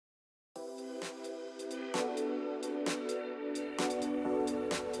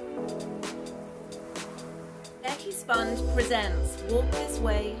Becky's Fund presents Walk This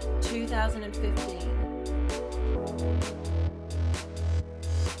Way 2015.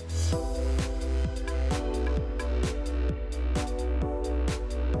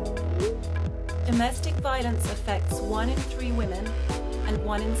 Domestic violence affects 1 in 3 women and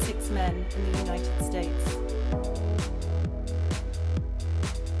 1 in 6 men in the United States.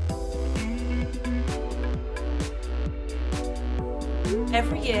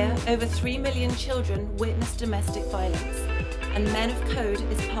 Every year, over 3 million children witness domestic violence, and Men of Code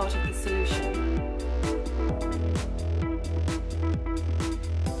is part of the solution.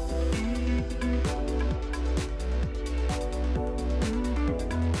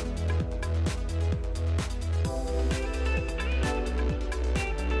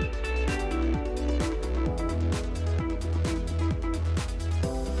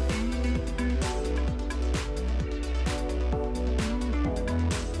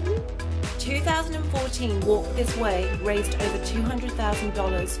 2014 Walk This Way raised over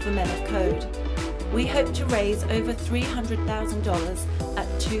 $200,000 for Men of Code. We hope to raise over $300,000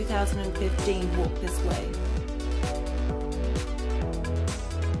 at 2015 Walk This Way.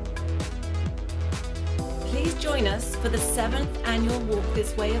 Please join us for the 7th annual Walk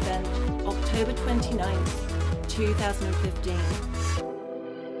This Way event, October 29th, 2015.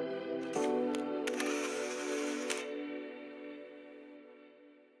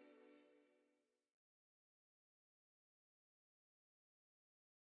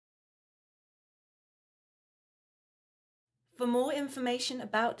 For more information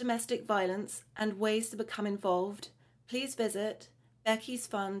about domestic violence and ways to become involved, please visit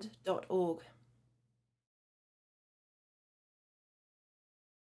beckysfund.org.